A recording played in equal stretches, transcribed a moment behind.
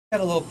Got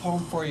a little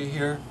poem for you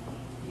here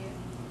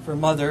for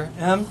Mother.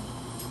 M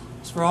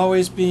is for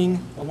always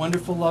being a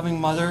wonderful, loving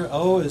mother.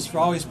 O is for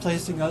always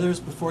placing others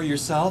before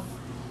yourself.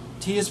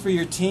 T is for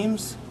your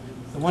teams,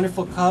 the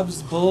wonderful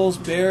Cubs, Bulls,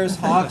 Bears,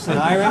 Hawks, and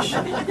Irish.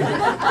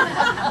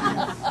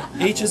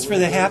 H is for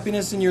the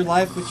happiness in your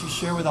life which you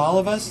share with all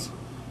of us.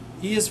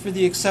 E is for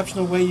the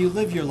exceptional way you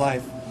live your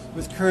life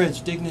with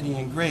courage, dignity,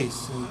 and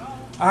grace. And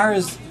R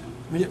is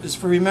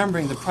for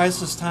remembering the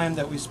priceless time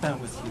that we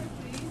spent with you.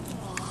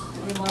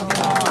 Okay,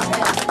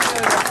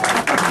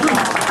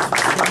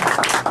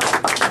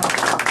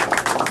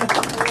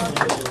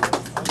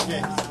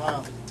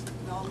 wow.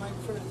 All my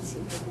friends,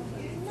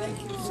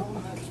 thank you so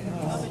much.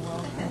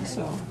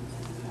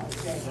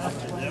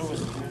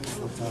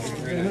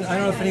 I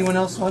don't know if anyone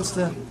else wants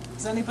to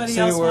Does anybody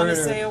say else a word. want to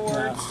say a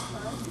word?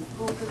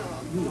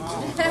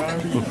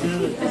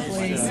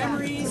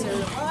 Memories, or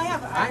well, I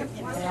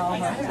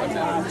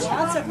have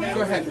lots of memories.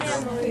 Go ahead.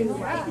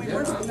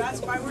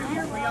 That's why we're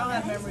here. We all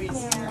have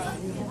memories.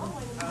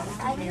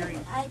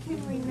 I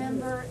can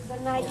remember the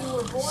night you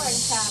were born,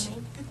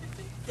 Tommy,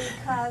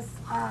 because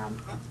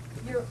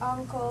your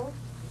uncle,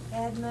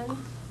 Edmund,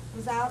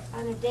 was out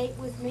on a date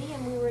with me,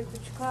 and we were at the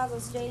Chicago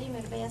Stadium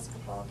at a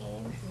basketball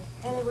game,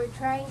 and they were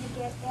trying to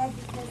get Ed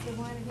because they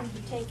wanted him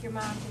to take your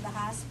mom to the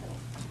hospital.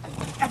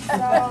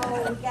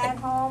 So we got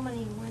home, and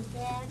he went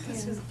back, and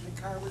The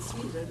car was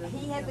heated.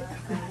 he had the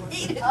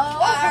heated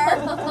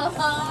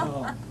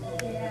car.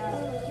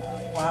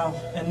 Yeah. Wow.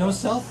 And no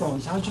cell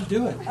phones. How'd you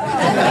do it?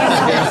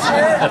 That's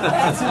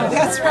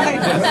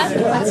right.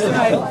 That's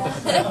right.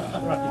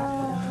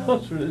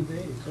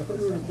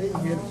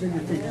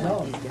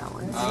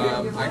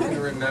 I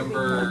can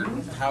remember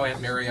how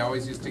Aunt Mary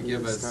always used to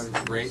give us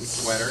great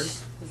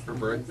sweaters for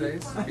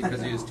birthdays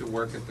because he used to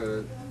work at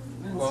the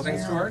clothing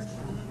store.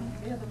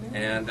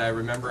 And I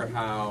remember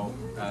how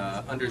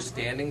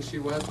understanding she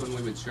was when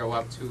we would show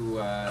up to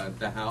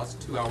the house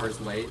 2 hours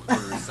late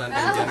for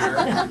Sunday dinner.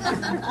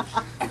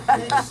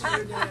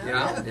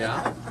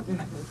 Yeah.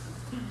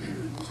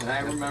 And I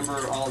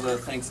remember all the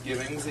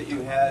Thanksgivings that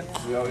you had.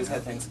 We always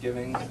had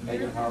Thanksgiving at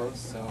your house,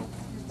 so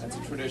that's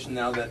a tradition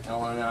now that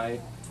Ellen and I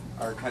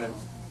are kind of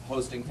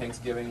hosting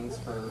Thanksgivings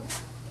for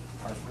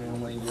our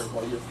family, your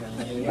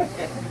family.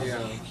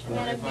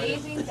 An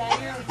amazing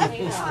dinner with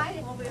table.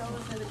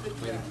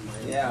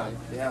 Yeah.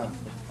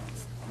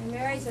 And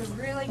Mary's a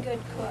really good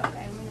cook.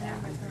 I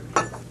remember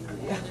her.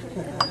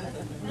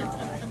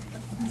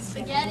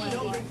 Spaghetti.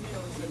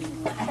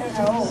 I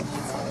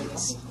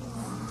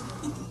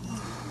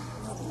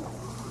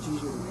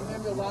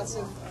remember lots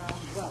of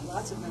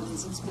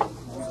memories. It's been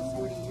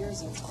over 40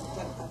 years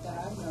that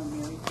I've known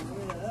Mary.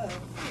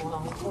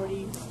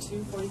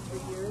 42, 43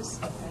 years.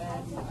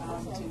 And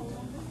to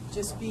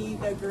just be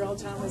the girl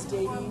Tom was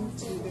dating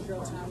to the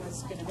girl Tom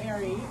was going to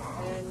marry,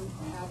 and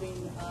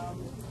having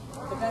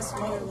the best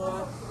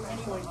mother-in-law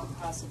anyone could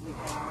possibly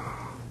have.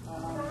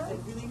 That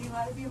really knew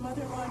how to be a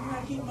mother-in-law and knew how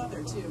to be a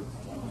mother, too.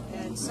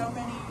 And so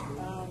many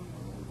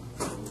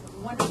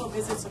wonderful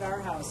visits at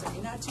our house. I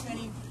mean, not too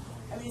many.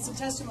 I mean, it's a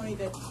testimony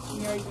that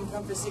Mary can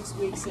come for 6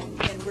 weeks,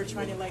 and we're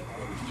trying to, like,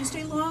 can you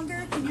stay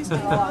longer? Can you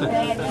stay longer?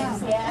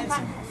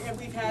 And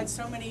we've had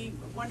so many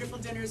wonderful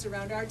dinners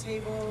around our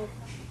table,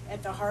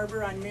 at the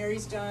harbor on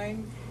Mary's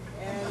dime,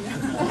 and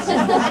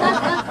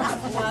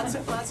lots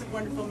of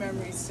wonderful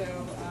memories. So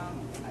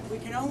we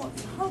can only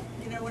hope,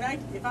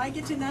 if I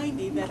get to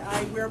 90, that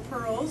I wear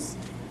pearls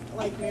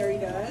like Mary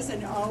does,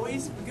 and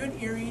always good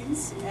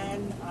earrings,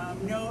 and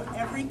know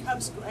every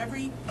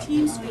every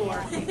team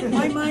score.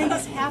 My mind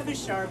is half as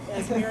sharp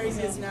as Mary's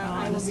is now.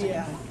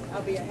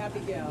 I'll be a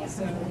happy gal.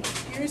 So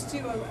here's to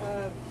a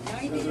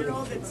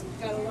 90-year-old that's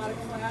got a lot of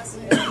class.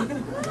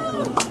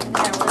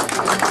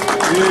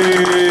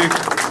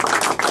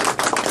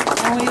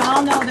 And we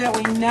all know that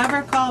we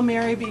never call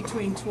Mary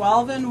between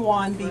 12 and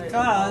 1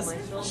 because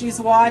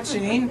she's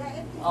watching.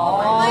 I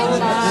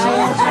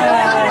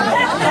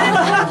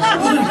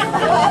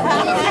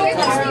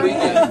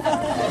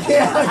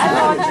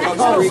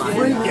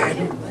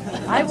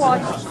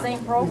watch the same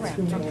program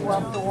from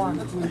 12 to 1.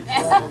 Me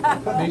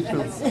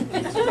too.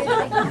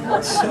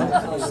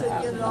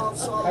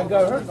 I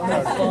got hurt.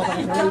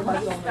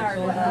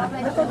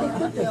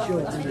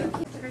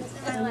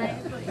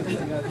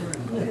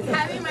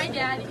 Having my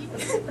daddy.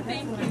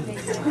 Thank you.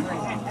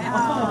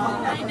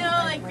 I know,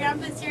 like,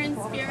 Grandpa's here in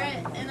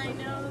spirit, and I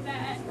know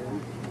that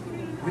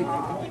he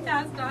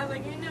passed on.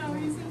 Like, I know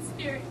he's in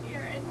spirit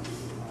here, and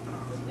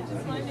I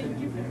just want to thank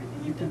you for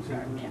everything you've done for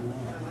our family.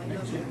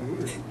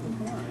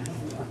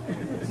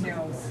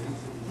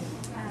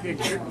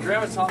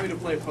 Grandma taught me to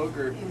play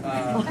poker.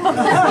 I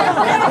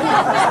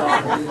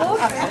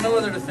don't know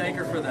whether to thank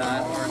her for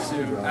that or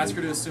to ask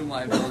her to assume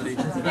liability.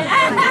 There's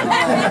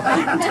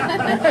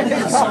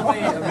so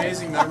many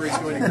amazing memories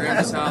going to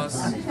Grandma's house.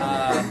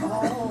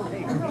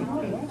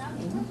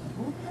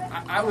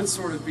 I would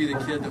sort of be the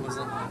kid that was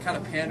kind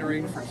of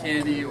pandering for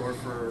candy or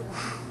for,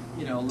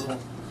 little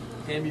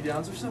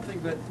hand-me-downs or something,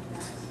 but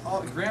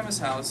Grandma's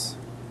house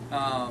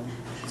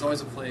is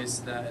always a place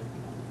that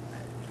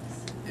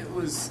it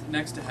was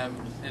next to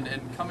heaven.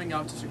 And coming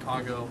out to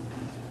Chicago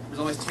was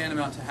always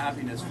tantamount to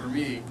happiness for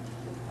me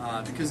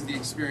because of the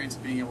experience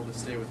of being able to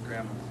stay with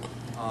Grandma.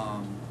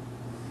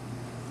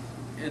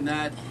 And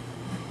that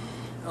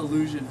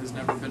illusion has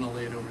never been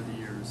allayed over the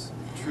years.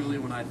 Truly,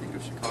 when I think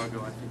of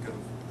Chicago, I think of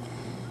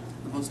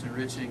the most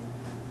enriching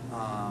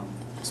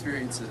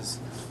experiences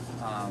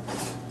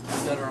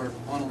that are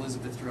on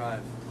Elizabeth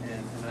Drive.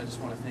 And I just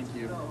want to thank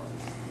you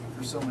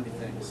for so many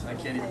things. I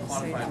can't even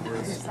quantify in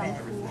words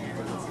everything.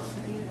 But,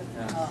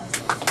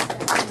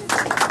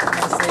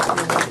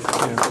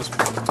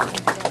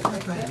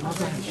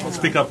 I'll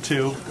speak up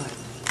too.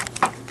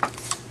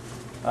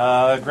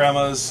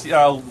 Grandma's,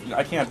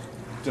 I can't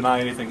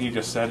deny anything he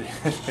just said.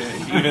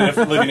 Even if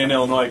living in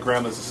Illinois,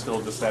 Grandma's is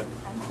still just that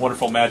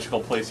wonderful, magical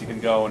place you can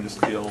go and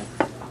just feel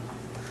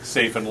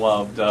safe and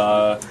loved.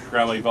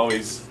 Grandma, you've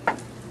always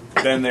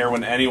been there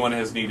when anyone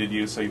has needed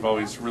you, so you've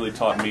always really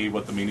taught me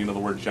what the meaning of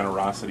the word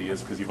generosity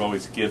is, because you've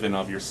always given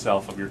of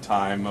yourself, of your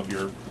time, of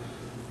your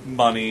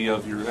money,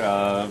 of your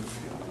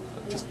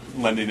just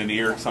lending an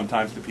ear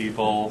sometimes to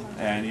people,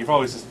 and you've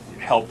always just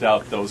helped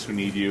out those who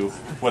need you,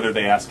 whether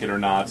they ask it or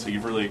not. So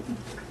you've really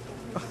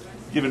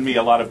given me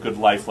a lot of good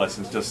life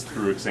lessons just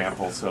through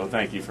example. So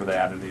thank you for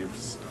that, and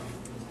it's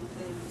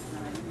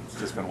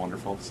just been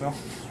wonderful. So,